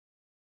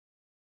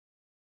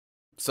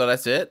So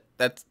that's it?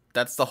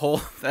 That's the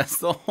whole that's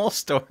the whole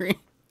story.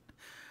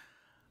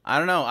 I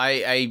don't know.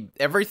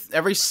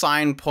 Every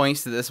sign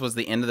points to this was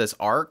the end of this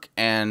arc,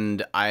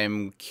 and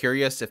I'm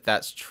curious if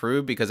that's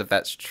true, because if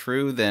that's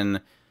true,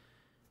 then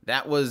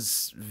that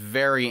was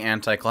very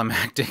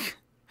anticlimactic.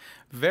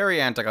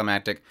 Very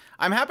anticlimactic.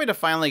 I'm happy to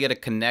finally get a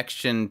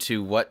connection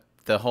to what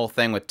the whole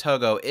thing with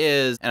Togo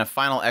is and a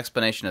final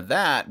explanation of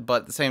that,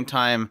 but at the same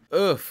time,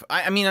 oof.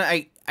 I mean,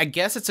 I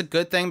guess it's a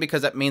good thing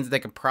because that means they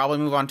could probably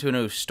move on to a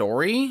new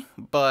story,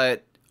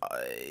 but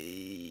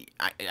I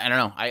don't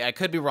know. I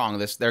could be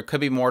wrong. There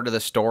could be more to the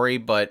story,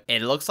 but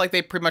it looks like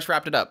they pretty much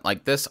wrapped it up.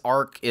 Like, this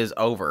arc is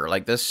over.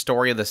 Like, this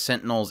story of the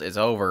Sentinels is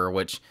over,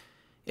 which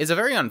is a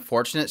very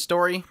unfortunate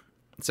story.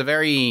 It's a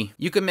very...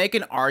 You can make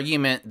an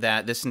argument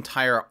that this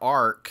entire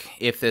arc,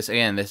 if this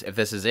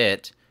is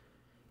it,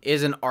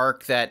 is an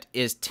arc that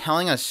is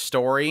telling a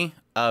story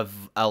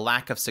of a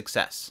lack of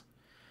success.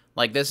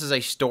 Like, this is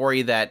a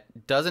story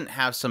that doesn't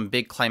have some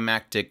big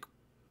climactic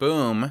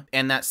boom,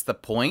 and that's the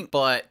point.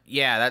 But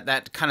yeah,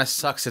 that kind of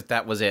sucks if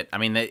that was it. I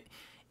mean,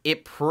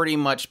 it pretty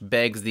much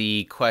begs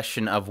the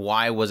question of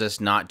why was this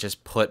not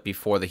just put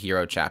before the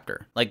hero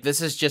chapter? Like, this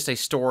is just a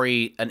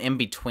story, an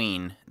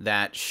in-between,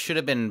 that should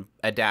have been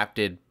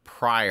adapted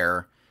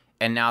prior,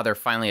 and now they're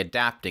finally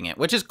adapting it,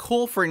 which is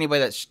cool for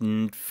anybody that's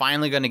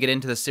finally going to get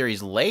into the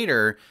series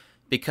later,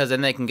 because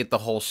then they can get the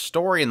whole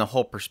story and the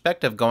whole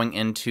perspective going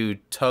into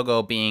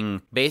Togo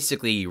being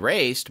basically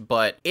erased.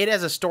 But it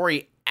as a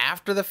story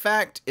after the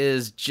fact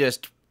is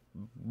just,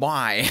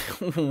 why?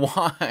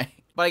 Why?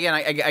 But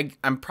again,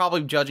 I'm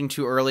probably judging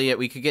too early.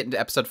 We could get into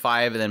episode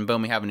 5 and then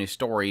boom, we have a new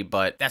story,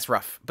 but that's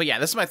rough. But yeah,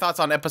 this is my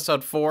thoughts on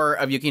episode 4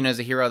 of Yuki Yuna as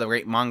a Hero, the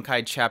Great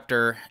Mankai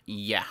chapter.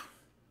 Yeah.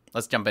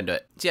 Let's jump into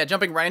it. So yeah,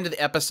 jumping right into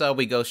the episode,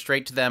 we go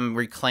straight to them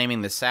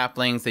reclaiming the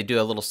saplings. They do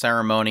a little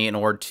ceremony in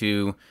order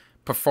to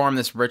perform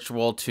this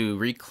ritual to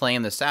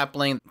reclaim the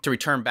sapling to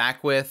return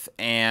back with.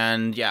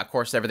 And yeah, of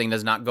course, everything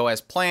does not go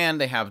as planned.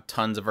 They have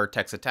tons of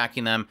vertex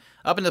attacking them,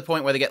 up to the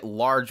point where they get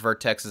large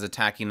vertexes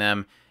attacking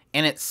them.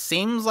 And it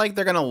seems like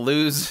they're going to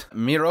lose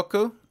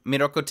Miroku.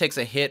 Miroku takes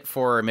a hit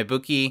for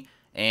Mibuki,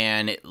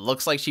 and it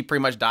looks like she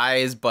pretty much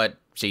dies, but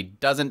she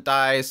doesn't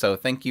die. So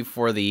thank you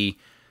for the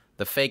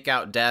fake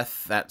out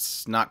death.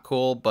 That's not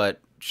cool, but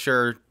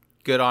sure,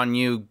 good on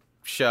you,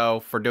 Shou,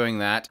 for doing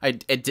that.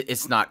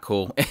 It's not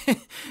cool.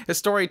 As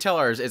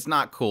storytellers, it's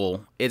not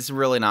cool. It's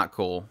really not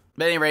cool.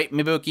 But at any rate,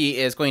 Mibuki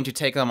is going to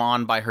take them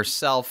on by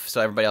herself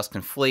so everybody else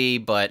can flee,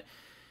 but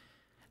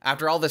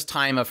after all this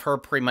time of her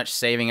pretty much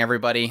saving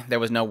everybody,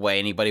 there was no way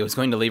anybody was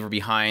going to leave her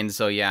behind.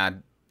 So yeah,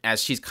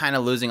 as she's kind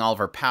of losing all of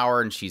her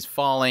power and she's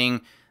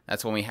falling,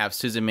 that's when we have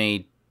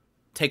Suzume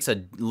takes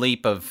a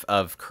leap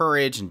of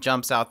courage and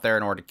jumps out there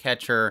in order to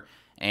catch her,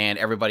 and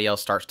everybody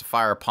else starts to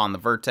fire upon the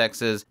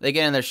vertexes. They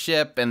get in their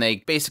ship, and they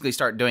basically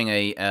start doing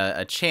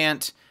a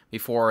chant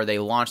before they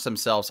launch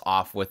themselves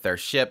off with their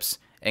ships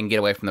and get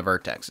away from the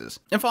vertexes.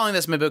 And following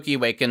this, Mibuki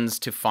awakens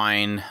to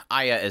find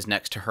Aya is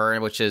next to her,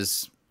 which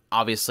is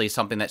obviously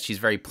something that she's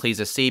very pleased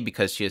to see,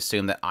 because she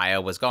assumed that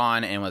Aya was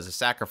gone and was a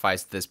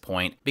sacrifice at this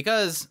point.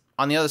 Because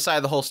on the other side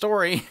of the whole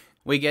story,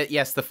 we get,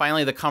 yes,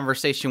 finally the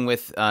conversation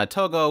with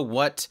Togo,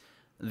 what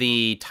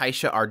the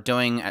Taisha are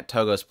doing at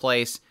Togo's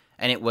place,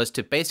 and it was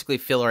to basically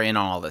fill her in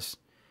on all this.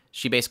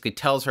 She basically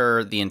tells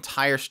her the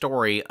entire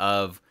story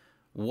of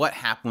what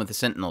happened with the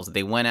Sentinels.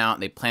 They went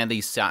out, they planted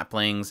these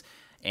saplings,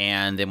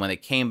 and then when they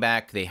came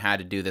back, they had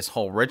to do this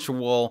whole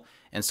ritual,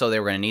 and so they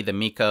were going to need the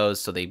Mikos,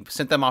 so they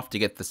sent them off to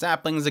get the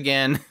saplings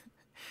again.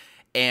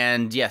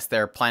 And yes,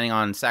 they're planning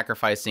on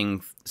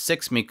sacrificing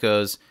 6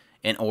 Mikos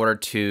in order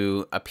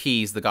to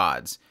appease the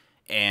gods.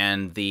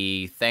 And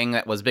the thing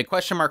that was a big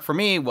question mark for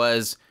me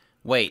was,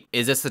 wait,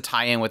 is this the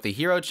tie-in with the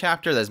hero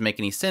chapter? That doesn't make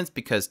any sense,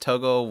 because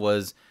Togo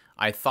was,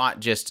 I thought,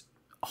 just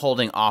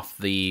holding off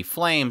the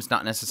flames,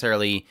 not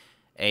necessarily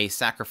a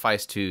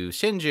sacrifice to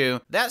Shinju.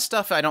 That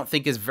stuff I don't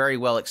think is very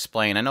well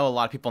explained. I know a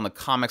lot of people in the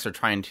comics are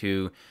trying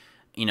to,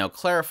 you know,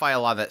 clarify a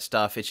lot of that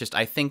stuff. It's just,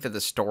 I think that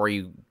the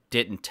story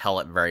didn't tell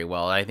it very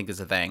well, I think is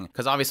the thing.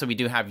 Because obviously we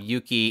do have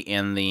Yuki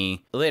in the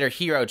later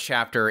hero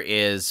chapter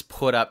is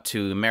put up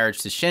to marriage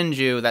to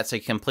Shinju. That's a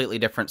completely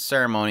different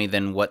ceremony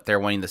than what they're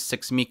wanting the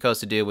 6 Mikos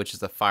to do, which is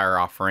the fire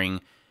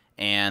offering.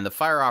 And the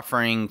fire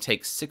offering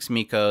takes 6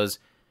 Mikos.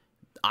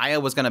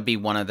 Aya was going to be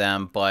one of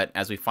them, but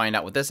as we find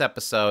out with this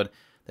episode,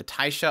 the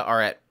Taisha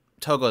are at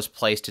Togo's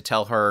place to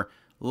tell her,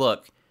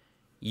 look,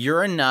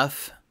 you're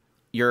enough,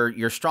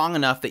 you're strong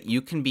enough that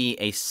you can be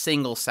a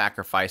single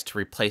sacrifice to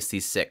replace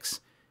these 6.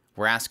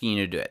 We're asking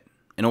you to do it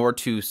in order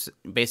to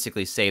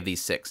basically save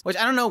these 6. Which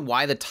I don't know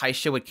why the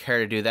Taisha would care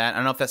to do that. I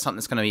don't know if that's something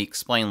that's going to be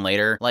explained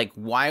later. Like,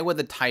 why would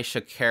the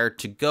Taisha care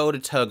to go to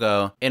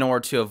Togo in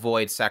order to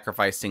avoid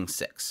sacrificing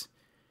 6?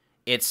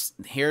 It's,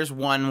 here's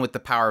 1 with the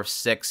power of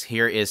 6,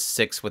 here is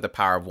 6 with the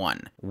power of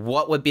 1.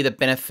 What would be the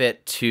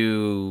benefit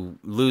to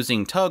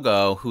losing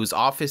Togo, who's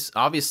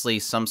obviously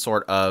some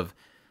sort of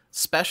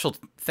special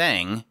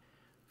thing,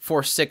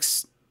 for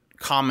 6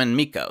 common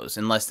Mikos,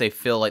 unless they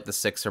feel like the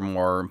 6 are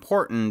more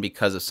important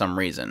because of some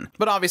reason.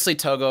 But obviously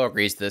Togo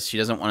agrees to this. She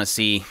doesn't want to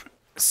see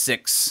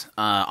 6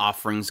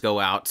 offerings go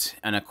out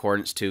in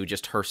accordance to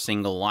just her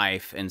single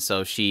life, and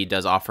so she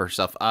does offer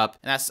herself up.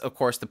 And that's, of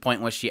course, the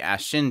point where she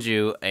asks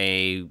Shinju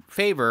a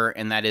favor,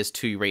 and that is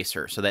to erase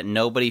her, so that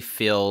nobody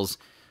feels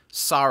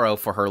sorrow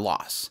for her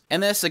loss.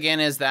 And this, again,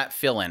 is that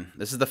fill-in.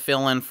 This is the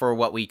fill-in for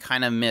what we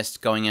kind of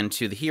missed going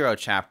into the hero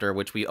chapter,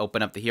 which we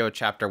open up the hero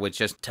chapter with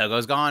just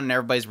Togo's gone and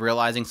everybody's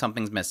realizing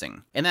something's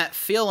missing. And that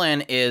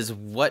fill-in is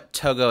what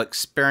Togo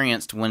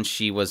experienced when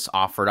she was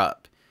offered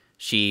up.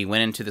 She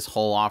went into this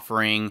whole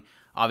offering.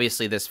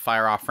 Obviously, this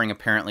fire offering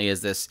apparently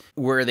is this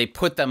where they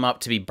put them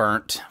up to be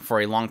burnt for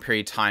a long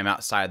period of time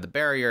outside the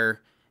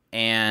barrier,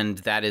 and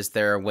that is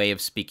their way of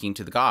speaking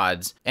to the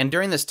gods. And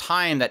during this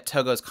time that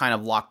Togo's kind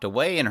of locked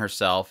away in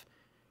herself,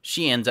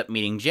 she ends up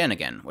meeting Jin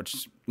again, which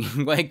is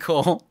way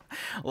cool.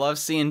 Love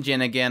seeing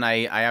Jin again.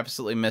 I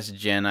absolutely miss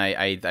Jin.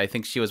 I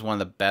think she was one of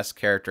the best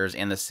characters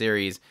in the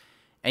series.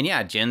 And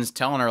yeah, Jin's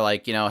telling her,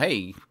 like, you know,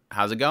 hey,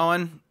 how's it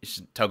going?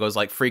 Togo's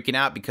like freaking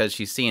out because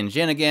she's seeing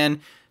Jin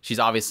again. She's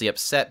obviously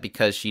upset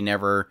because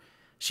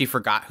she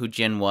forgot who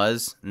Jin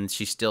was, and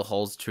she still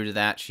holds true to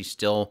that. She's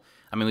still,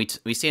 I mean,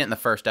 we see it in the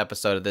first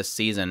episode of this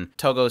season.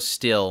 Togo's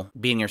still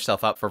beating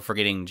herself up for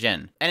forgetting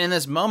Jin. And in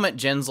this moment,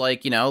 Jin's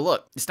like, you know,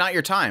 look, it's not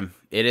your time.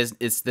 This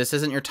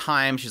isn't your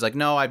time. She's like,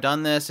 no, I've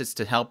done this. It's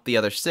to help the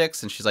other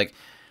 6. And she's like,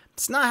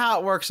 it's not how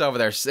it works over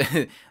there.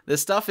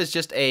 This stuff is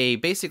just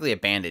basically a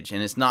bandage,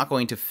 and it's not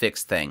going to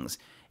fix things.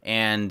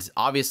 And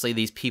obviously,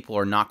 these people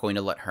are not going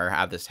to let her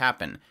have this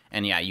happen.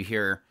 And yeah, you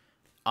hear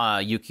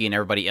Yuki and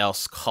everybody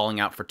else calling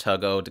out for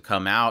Togo to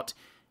come out.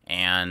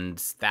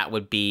 And that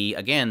would be,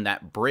 again,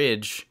 that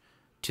bridge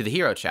to the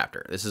hero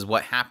chapter. This is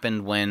what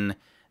happened when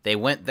they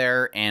went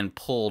there and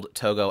pulled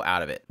Togo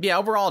out of it. Yeah,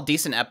 overall,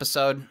 decent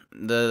episode.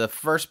 The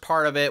first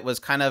part of it was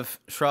kind of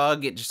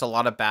shrug. Just a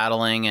lot of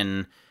battling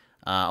and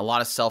a lot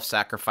of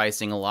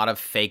self-sacrificing, a lot of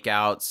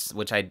fake-outs,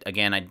 which I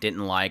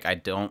didn't like. I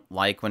don't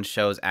like when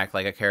shows act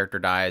like a character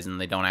dies and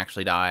they don't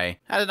actually die.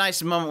 Had a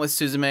nice moment with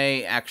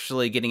Suzume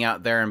actually getting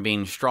out there and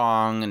being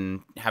strong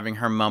and having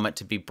her moment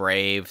to be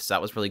brave, so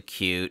that was really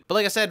cute. But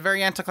like I said,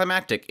 very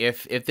anticlimactic.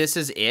 If this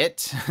is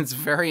it, it's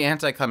very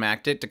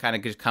anticlimactic to kind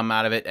of just come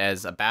out of it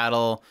as a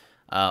battle.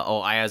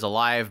 Oh, Aya's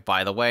alive.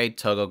 By the way,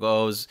 Togo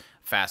goes.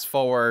 Fast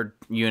forward,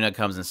 Yuuna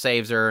comes and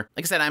saves her.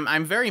 Like I said,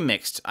 I'm very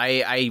mixed.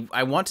 I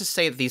want to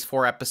say that these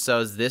 4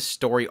 episodes, this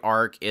story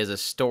arc is a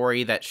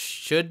story that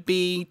should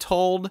be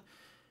told,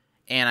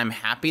 and I'm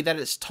happy that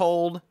it's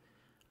told.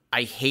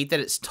 I hate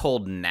that it's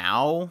told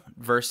now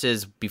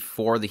versus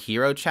before the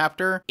hero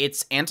chapter.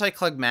 It's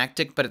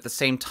anticlimactic, but at the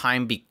same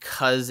time,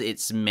 because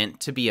it's meant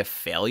to be a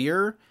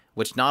failure,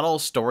 which not all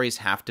stories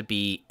have to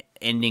be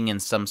ending in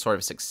some sort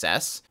of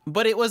success.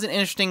 But it was an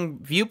interesting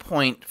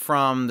viewpoint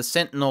from the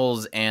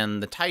Sentinels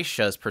and the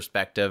Taisha's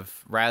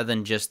perspective rather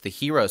than just the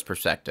hero's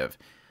perspective.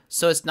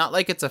 So it's not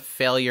like it's a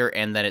failure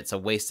and that it's a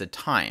waste of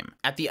time.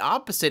 At the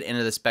opposite end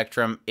of the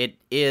spectrum, it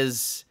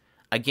is,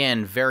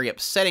 again, very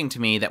upsetting to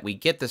me that we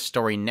get this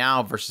story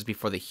now versus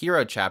before the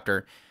hero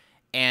chapter.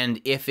 And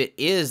if it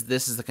is,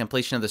 this is the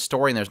completion of the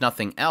story and there's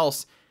nothing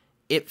else,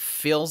 it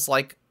feels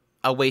like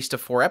a waste of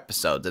 4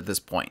 episodes at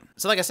this point.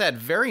 So like I said,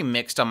 very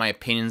mixed on my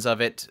opinions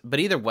of it, but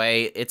either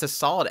way, it's a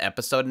solid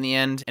episode in the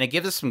end, and it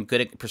gives us some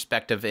good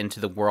perspective into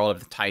the world of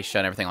the Taisha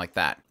and everything like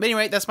that. But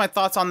anyway, that's my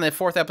thoughts on the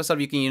 4th episode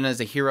of Yuki Yuna as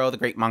a hero, the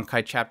Great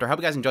Mankai chapter. I hope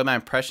you guys enjoyed my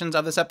impressions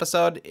of this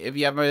episode. If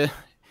you have a...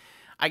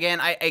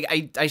 Again,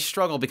 I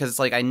struggle because it's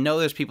like, I know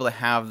there's people that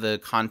have the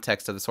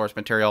context of the source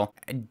material.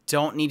 I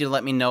don't need to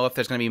let me know if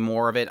there's going to be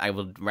more of it. I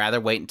would rather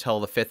wait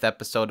until the 5th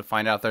episode to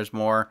find out if there's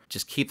more.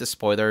 Just keep the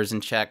spoilers in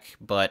check.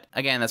 But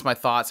again, that's my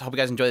thoughts. I hope you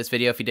guys enjoyed this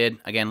video. If you did,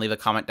 again, leave a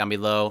comment down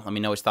below. Let me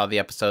know what you thought of the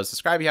episode.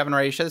 Subscribe if you haven't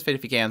already. Share this video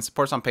if you can.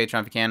 Support us on Patreon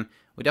if you can.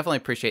 We definitely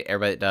appreciate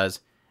everybody that does.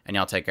 And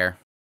y'all take care.